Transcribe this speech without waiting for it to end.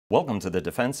Welcome to the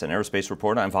Defense and Aerospace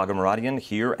Report. I'm Vago Muradian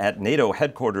here at NATO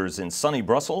headquarters in sunny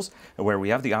Brussels, where we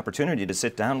have the opportunity to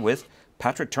sit down with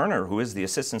Patrick Turner, who is the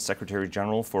Assistant Secretary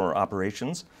General for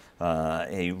Operations,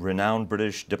 a renowned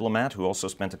British diplomat who also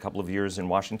spent a couple of years in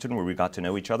Washington where we got to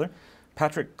know each other.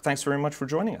 Patrick, thanks very much for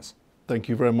joining us. Thank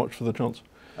you very much for the chance.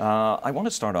 I want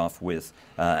to start off with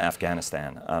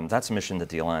Afghanistan. That's a mission that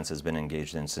the Alliance has been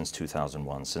engaged in since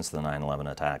 2001, since the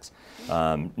 9/11 attacks.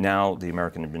 Now the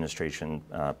American administration,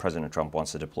 President Trump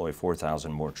wants to deploy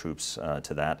 4,000 more troops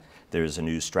to that. There's a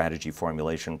new strategy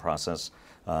formulation process.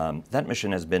 That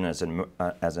mission has been as an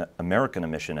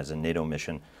American mission, as a NATO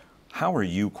mission. How are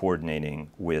you coordinating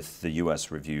with the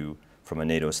U.S. review from a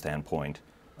NATO standpoint?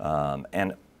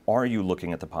 And are you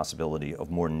looking at the possibility of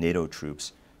more NATO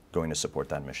troops going to support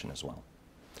that mission as well?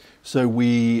 So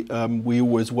we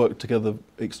always work together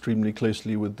extremely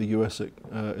closely with the US. It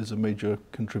is a major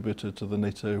contributor to the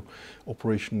NATO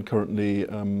operation. Currently,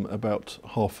 about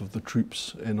half of the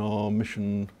troops in our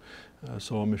mission,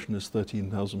 so our mission is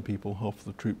 13,000 people, half of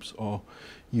the troops are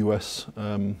US.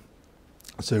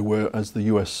 So as the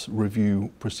US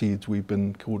review proceeds, we've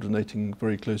been coordinating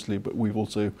very closely, but we've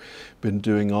also been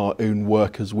doing our own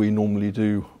work as we normally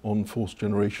do on force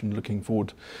generation, looking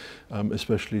forward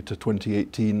especially to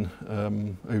 2018.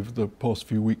 Over the past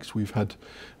few weeks, we've had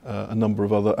a number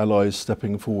of other allies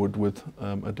stepping forward with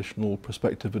additional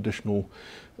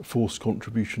force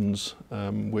contributions.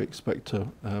 We expect to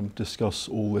discuss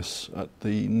all this at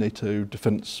the NATO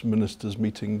Defence Ministers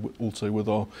meeting, also with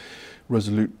our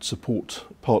resolute support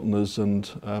partners and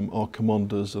our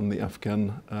commanders and the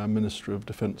Afghan Minister of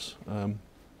Defence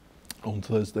on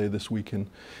Thursday this week in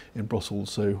Brussels.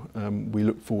 So we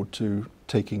look forward to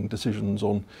taking decisions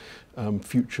on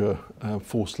future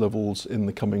force levels in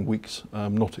the coming weeks.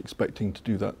 Not expecting to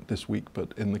do that this week,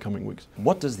 but in the coming weeks.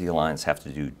 What does the Alliance have to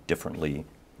do differently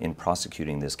in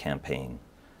prosecuting this campaign,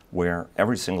 where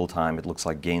every single time it looks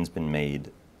like gains been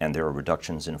made and there are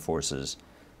reductions in forces,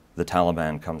 the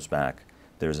Taliban comes back,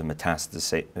 there's a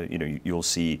metastasis, you'll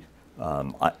see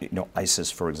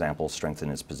ISIS, for example, strengthen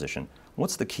its position.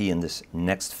 What's the key in this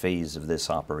next phase of this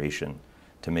operation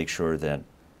to make sure that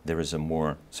there is a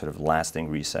more sort of lasting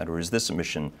reset? Or is this a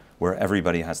mission where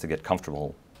everybody has to get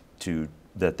comfortable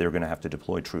that they're going to have to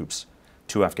deploy troops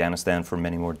to Afghanistan for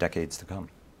many more decades to come?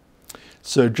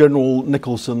 So General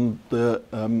Nicholson, the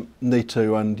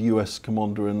NATO and US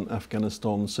commander in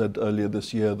Afghanistan, said earlier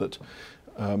this year that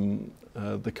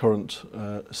the current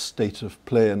state of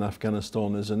play in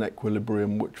Afghanistan is an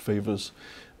equilibrium which favours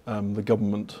the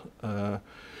government.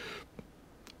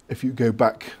 If you go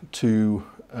back to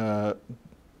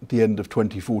the end of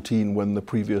 2014, when the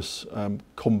previous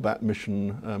combat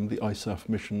mission, the ISAF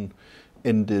mission,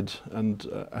 ended, and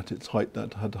at its height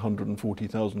that had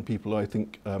 140,000 people, I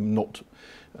think not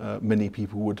many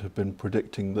people would have been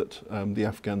predicting that the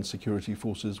Afghan security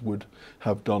forces would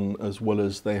have done as well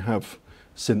as they have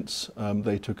since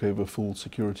they took over full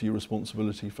security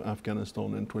responsibility for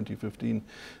Afghanistan in 2015.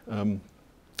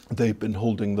 They've been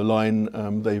holding the line,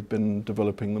 they've been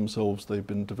developing themselves, they've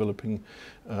been developing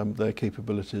their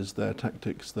capabilities, their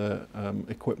tactics, their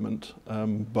equipment,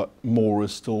 but more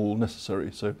is still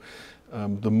necessary. So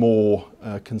the more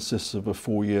consists of a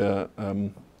 4-year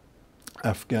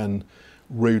Afghan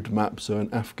roadmap, so an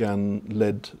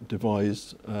Afghan-led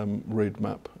devised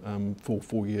roadmap for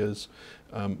 4 years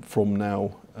from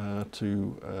now,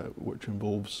 which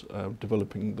involves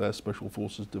developing their special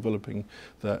forces, developing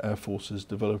their air forces,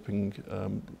 developing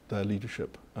their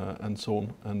leadership, and so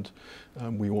on.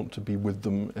 And we want to be with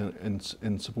them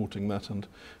in supporting that, and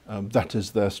that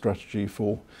is their strategy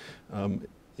for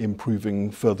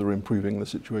further improving the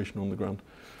situation on the ground.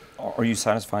 Are you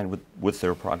satisfied with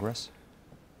their progress?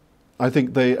 I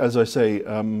think they, as I say,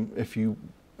 if you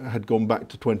had gone back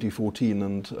to 2014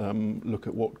 and look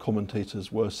at what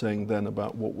commentators were saying then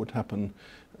about what would happen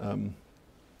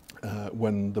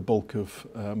when the bulk of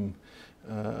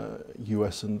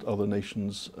US and other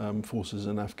nations' forces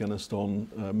in Afghanistan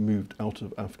moved out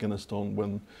of Afghanistan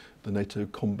when the NATO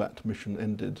combat mission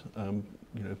ended,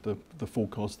 the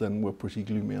forecasts then were pretty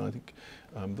gloomy. I think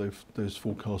those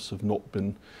forecasts have not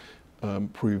been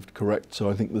proved correct.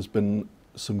 So I think there's been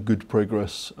some good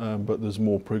progress, but there's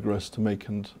more progress to make,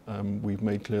 and we've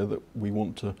made clear that we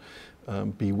want to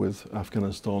be with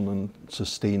Afghanistan and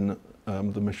sustain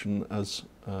the mission as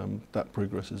that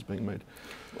progress is being made.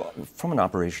 Well, from an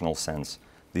operational sense,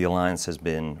 the Alliance has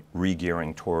been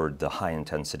re-gearing toward the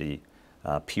high-intensity,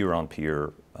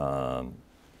 peer-on-peer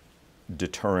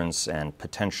deterrence and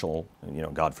potential,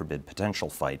 God forbid, potential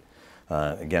fight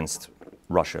against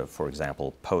Russia, for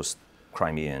example,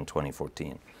 post-Crimea in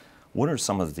 2014. What are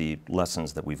some of the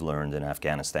lessons that we've learned in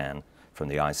Afghanistan from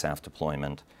the ISAF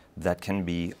deployment that can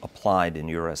be applied, in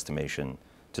your estimation,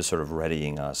 to sort of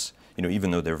readying us? You know,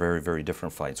 even though they're very, very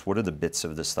different fights, what are the bits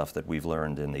of the stuff that we've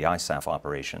learned in the ISAF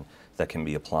operation that can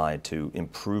be applied to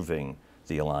improving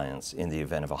the alliance in the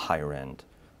event of a higher-end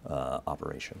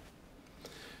operation?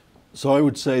 So I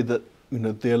would say that, you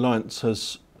know, the alliance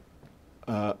has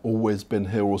always been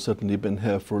here, or certainly been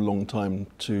here for a long time,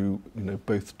 to, you know,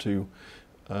 both to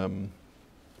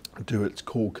do its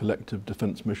core collective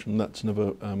defence mission. That's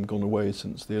never gone away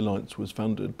since the alliance was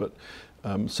founded, but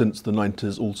since the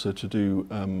 90s also to do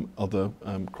other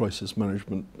crisis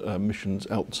management missions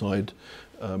outside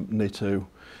NATO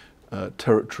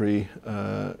territory.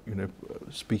 You know,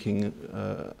 speaking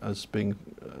as being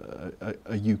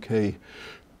a UK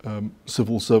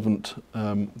civil servant,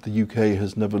 the UK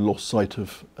has never lost sight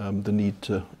of the need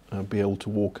to be able to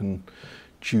walk and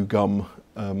chew gum.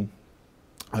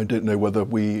 I don't know whether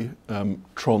we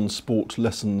transport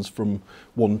lessons from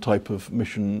one type of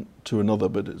mission to another,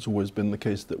 but it's always been the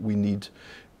case that we need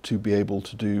to be able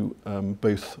to do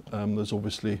both. There's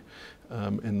obviously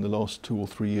in the last 2 or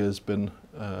 3 years been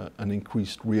an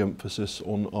increased re-emphasis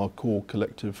on our core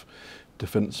collective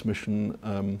defence mission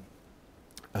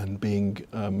and being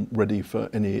ready for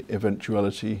any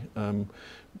eventuality.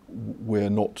 We're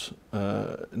not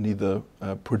neither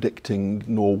predicting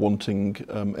nor wanting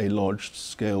a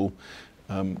large-scale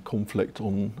conflict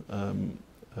on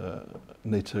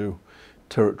NATO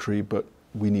territory, but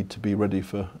we need to be ready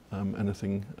for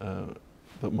anything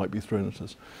that might be thrown at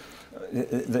us.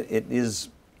 It is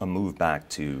a move back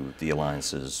to the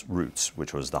alliance's roots,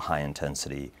 which was the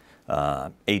high-intensity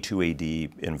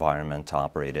A2AD environment to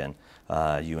operate in.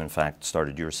 You, in fact,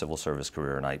 started your civil service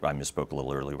career, and I misspoke a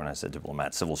little earlier when I said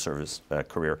diplomat, civil service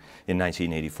career in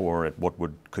 1984 at what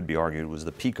could be argued was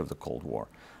the peak of the Cold War.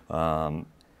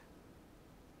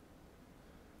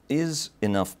 Is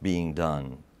enough being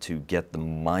done to get the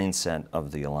mindset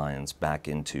of the alliance back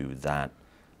into that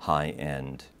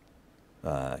high-end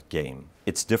game?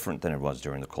 It's different than it was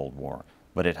during the Cold War,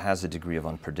 but it has a degree of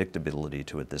unpredictability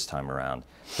to it this time around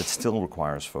that still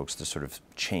requires folks to sort of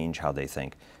change how they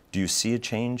think. Do you see a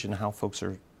change in how folks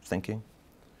are thinking?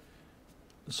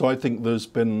 So I think there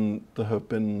have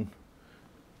been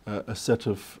a set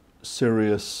of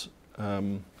serious,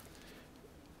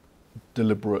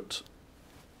 deliberate,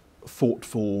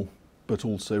 thoughtful, but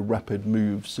also rapid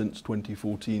moves since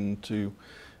 2014 to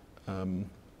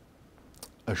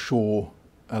assure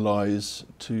allies,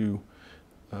 to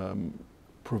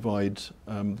provide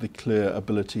the clear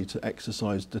ability to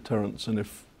exercise deterrence, and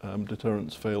if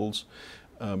deterrence fails,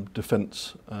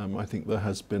 defence. I think there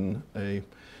has been a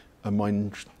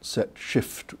mindset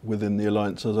shift within the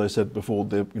alliance. As I said before,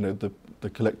 the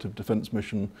collective defence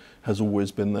mission has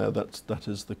always been there. That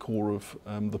is the core of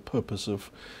the purpose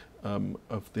of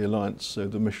the alliance. So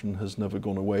the mission has never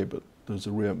gone away, but there's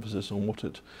a re-emphasis on what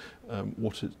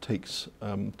it takes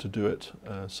to do it.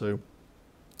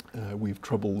 We've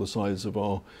trebled the size of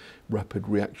our rapid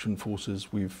reaction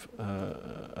forces. We've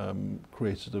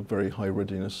created a very high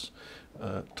readiness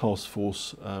task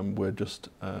force. We're just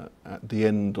at the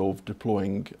end of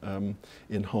deploying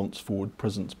enhanced forward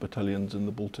presence battalions in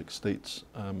the Baltic states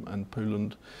and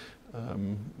Poland.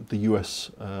 The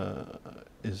US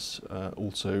is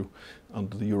also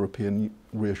under the European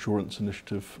Reassurance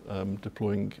Initiative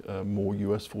deploying more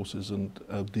US forces and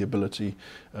the ability,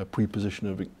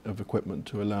 pre-position of equipment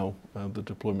to allow the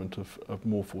deployment of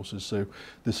more forces. So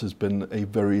this has been a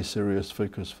very serious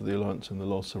focus for the alliance in the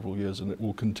last several years, and it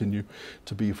will continue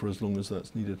to be for as long as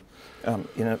that's needed.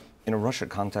 In a Russia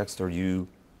context, are you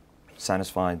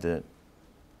satisfied that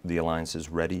the alliance is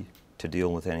ready to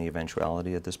deal with any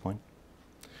eventuality at this point?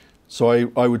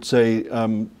 So I would say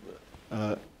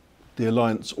the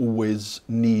alliance always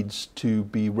needs to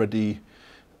be ready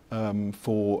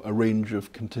for a range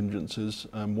of contingencies.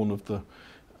 One of the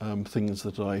things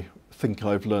that I think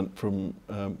I've learnt from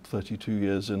 32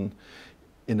 years in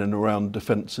and around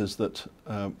defence is that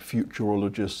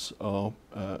futurologists are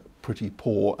pretty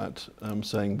poor at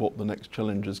saying what the next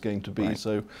challenge is going to be. Right.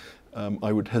 So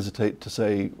I would hesitate to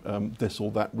say this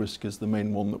or that risk is the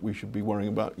main one that we should be worrying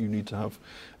about. You need to have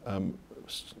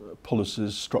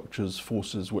policies, structures,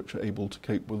 forces which are able to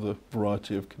cope with a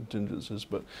variety of contingencies.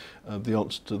 But the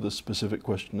answer to the specific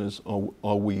question is,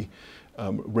 are we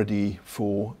ready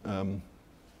for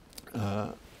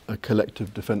a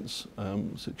collective defence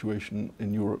situation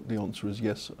in Europe? The answer is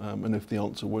yes. And if the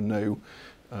answer were no,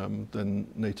 then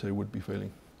NATO would be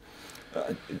failing.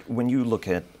 When you look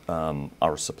at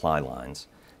our supply lines,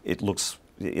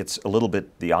 it's a little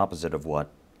bit the opposite of what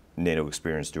NATO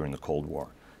experienced during the Cold War.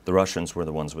 The Russians were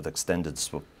the ones with extended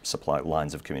supply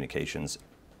lines of communications,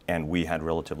 and we had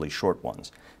relatively short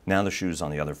ones. Now the shoe's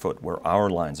on the other foot, where our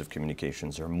lines of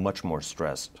communications are much more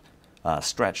stretched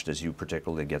as you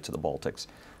particularly get to the Baltics.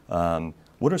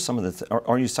 What are some of the,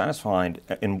 are you satisfied,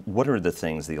 and what are the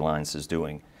things the alliance is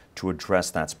doing to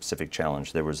address that specific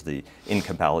challenge? There was the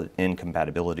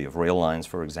incompatibility of rail lines,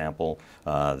 for example.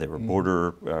 There were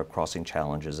border crossing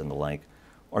challenges and the like.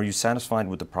 Are you satisfied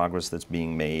with the progress that's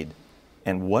being made?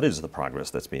 And what is the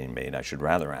progress that's being made, I should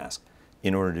rather ask,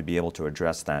 in order to be able to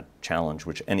address that challenge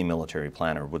which any military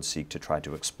planner would seek to try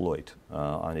to exploit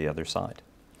on the other side?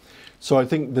 So I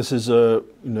think this is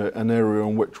an area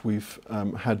on which we've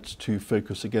had to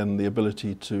focus again, the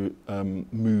ability to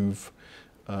move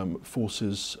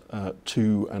forces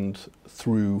to and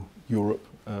through Europe.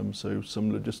 So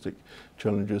some logistic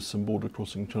challenges, some border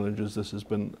crossing challenges. This has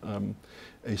been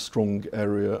a strong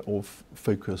area of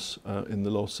focus in the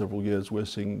last several years. We're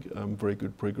seeing very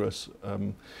good progress.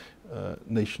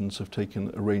 Nations have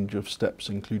taken a range of steps,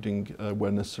 including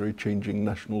where necessary, changing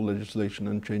national legislation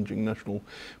and changing national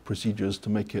procedures to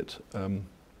make it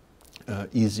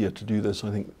easier to do this.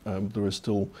 I think there is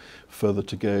still further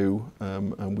to go,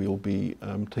 and we'll be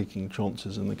taking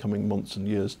chances in the coming months and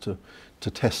years to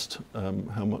test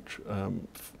how much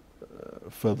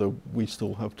further we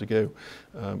still have to go,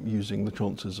 using the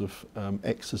chances of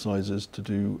exercises to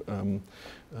do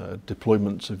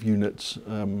deployments of units.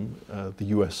 The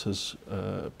US has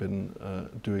been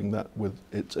doing that with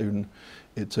its own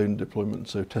deployment,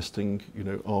 so testing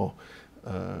our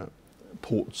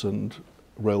ports and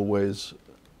railways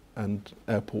and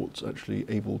airports actually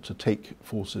able to take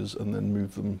forces and then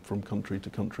move them from country to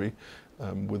country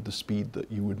with the speed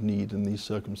that you would need in these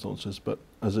circumstances. But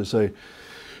as I say,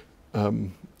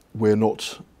 we're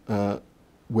not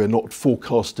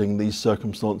forecasting these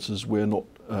circumstances. We're not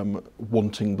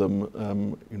wanting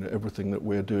them. Everything that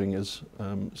we're doing is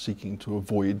seeking to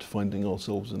avoid finding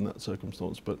ourselves in that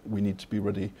circumstance. But we need to be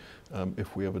ready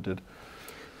if we ever did.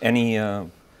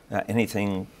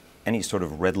 Any sort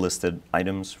of red-listed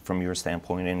items from your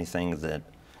standpoint? Anything that,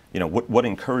 what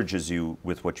encourages you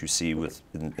with what you see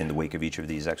in the wake of each of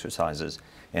these exercises,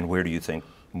 and where do you think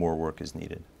more work is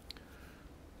needed?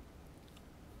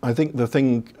 I think the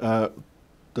thing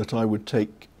that I would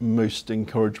take most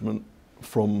encouragement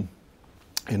from,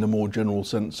 in a more general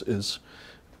sense, is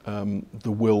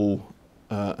the will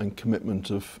and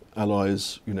commitment of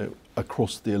allies,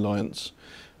 across the alliance,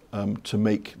 to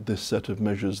make this set of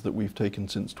measures that we've taken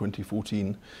since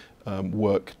 2014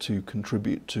 work to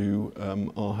contribute to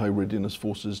our high readiness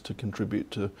forces, to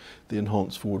contribute to the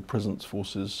enhanced forward presence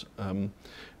forces,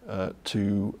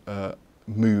 to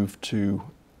move to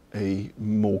a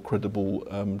more credible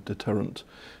deterrent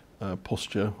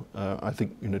posture. I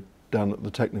think down at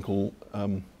the technical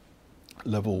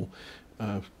level,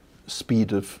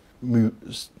 speed of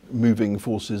moving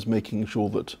forces, making sure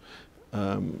that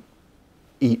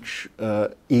each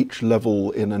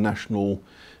level in a national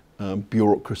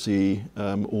bureaucracy,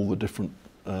 all the different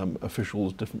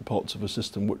officials, different parts of a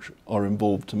system which are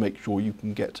involved to make sure you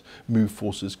can move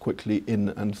forces quickly in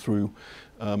and through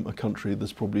a country.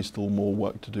 There's probably still more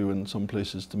work to do in some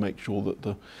places to make sure that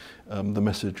the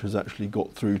message has actually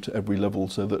got through to every level,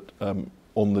 so that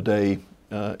on the day,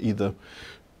 either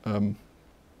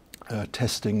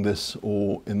testing this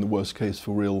or, in the worst case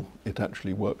for real, it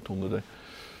actually worked on the day.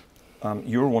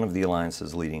 You're one of the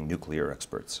alliance's leading nuclear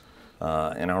experts,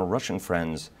 and our Russian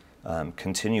friends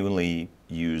continually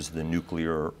use the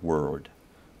nuclear word,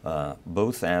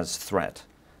 both as threat,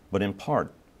 but in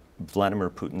part, Vladimir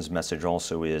Putin's message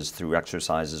also is, through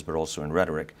exercises but also in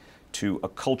rhetoric, to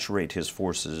acculturate his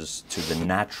forces to the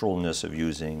naturalness of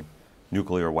using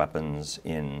nuclear weapons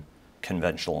in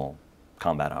conventional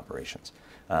combat operations.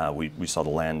 We saw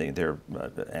the landing, their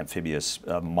amphibious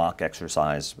mock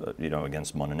exercise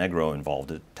against Montenegro involved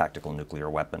a tactical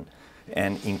nuclear weapon.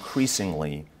 And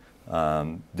increasingly,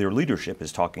 their leadership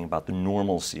is talking about the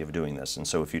normalcy of doing this. And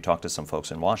so if you talk to some folks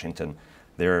in Washington,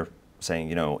 they're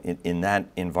saying, in that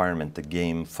environment, the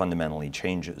game fundamentally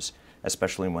changes,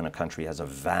 especially when a country has a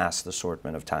vast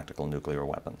assortment of tactical nuclear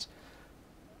weapons.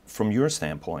 From your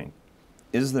standpoint,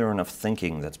 is there enough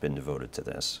thinking that's been devoted to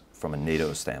this from a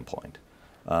NATO standpoint?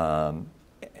 And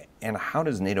how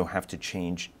does NATO have to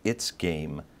change its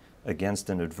game against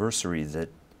an adversary that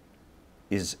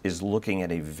is looking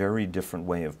at a very different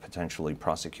way of potentially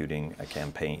prosecuting a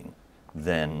campaign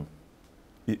than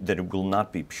that it will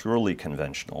not be purely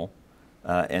conventional,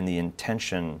 and the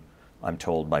intention I'm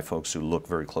told by folks who look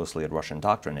very closely at Russian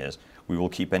doctrine, is we will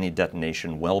keep any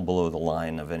detonation well below the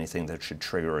line of anything that should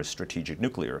trigger a strategic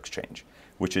nuclear exchange,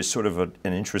 which is sort of an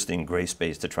interesting gray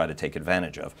space to try to take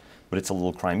advantage of. But it's a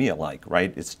little Crimea-like,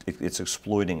 right? It's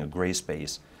exploiting a gray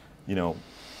space. You know,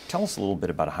 tell us a little bit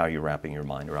about how you're wrapping your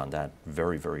mind around that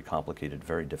very, very complicated,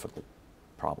 very difficult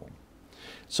problem.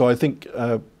 So I think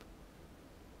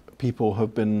people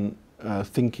have been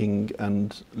thinking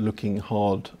and looking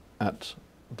hard at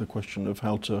the question of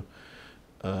how to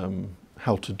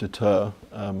deter.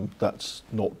 That's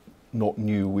not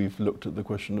new. We've looked at the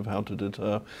question of how to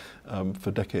deter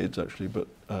for decades, actually. But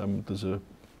there's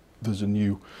a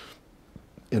new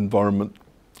environment.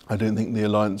 I don't think the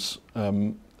alliance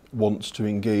wants to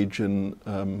engage in,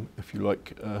 if you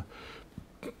like,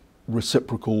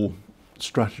 reciprocal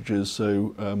strategies.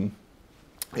 So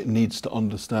it needs to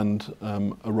understand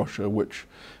a Russia which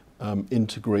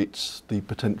integrates the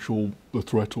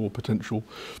threat or potential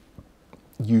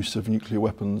use of nuclear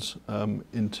weapons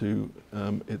into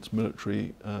its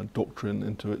military doctrine,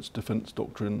 into its defence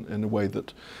doctrine, in a way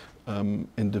that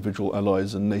individual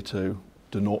allies and NATO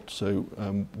do not. So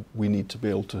we need to be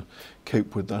able to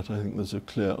cope with that. I think there's a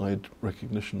clear-eyed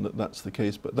recognition that that's the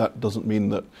case, but that doesn't mean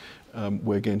that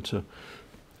we're going to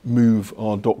move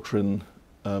our doctrine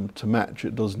to match.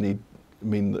 It does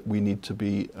mean that we need to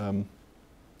be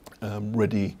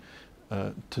ready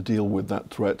to deal with that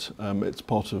threat. It's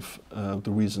part of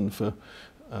the reason for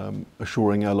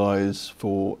assuring allies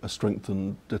for a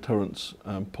strengthened deterrence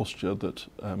posture, that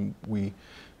we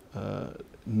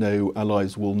know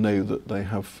allies will know that they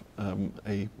have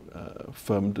a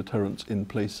firm deterrence in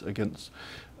place against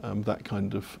that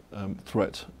kind of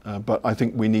threat. But I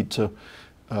think we need to,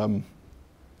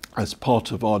 as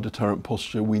part of our deterrent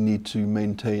posture, we need to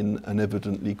maintain an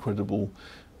evidently credible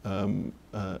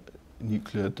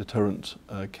nuclear deterrent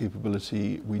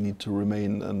capability. We need to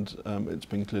remain, and it's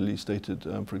been clearly stated,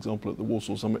 for example, at the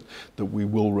Warsaw Summit, that we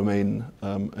will remain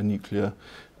a nuclear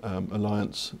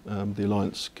alliance. The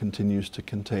alliance continues to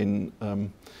contain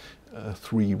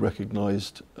 3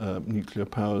 recognised nuclear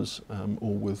powers,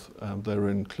 all with their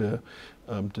own clear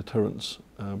deterrence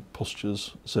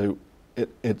postures. So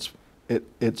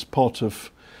it's part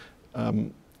of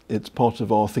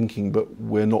our thinking, but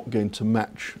we're not going to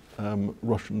match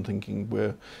Russian thinking,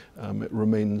 where it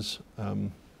remains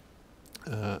and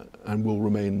will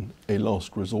remain a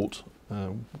last resort.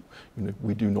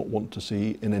 We do not want to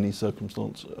see, in any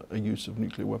circumstance, a use of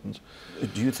nuclear weapons.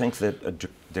 Do you think that a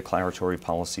declaratory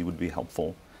policy would be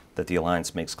helpful? That the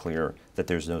alliance makes clear that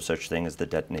there's no such thing as the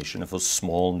detonation of a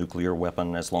small nuclear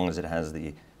weapon, as long as it has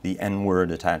the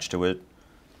N-word attached to it?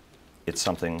 It's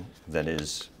something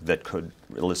that could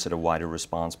elicit a wider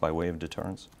response by way of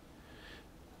deterrence?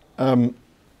 As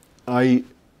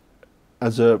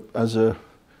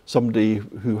somebody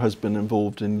who has been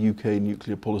involved in UK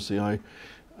nuclear policy, I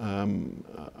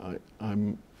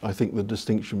think the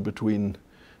distinction between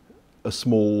a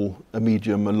small, a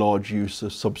medium, a large use,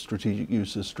 a sub-strategic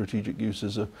use, a strategic use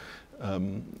is a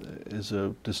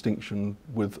distinction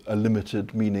with a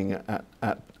limited meaning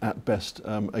at best.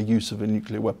 A use of a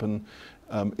nuclear weapon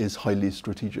is highly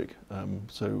strategic.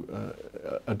 So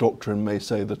a doctrine may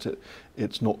say that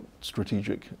it's not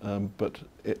strategic, but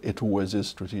it always is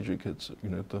strategic. It's,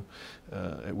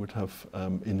 it would have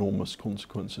enormous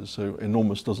consequences. So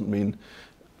enormous doesn't mean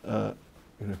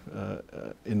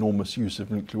enormous use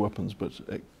of nuclear weapons, but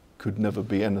it could never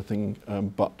be anything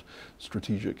but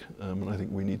strategic. And I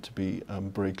think we need to be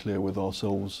very clear with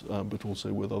ourselves, but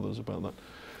also with others about that.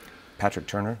 Patrick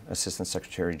Turner, Assistant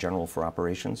Secretary General for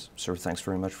Operations. Sir, thanks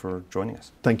very much for joining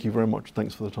us. Thank you very much.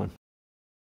 Thanks for the time.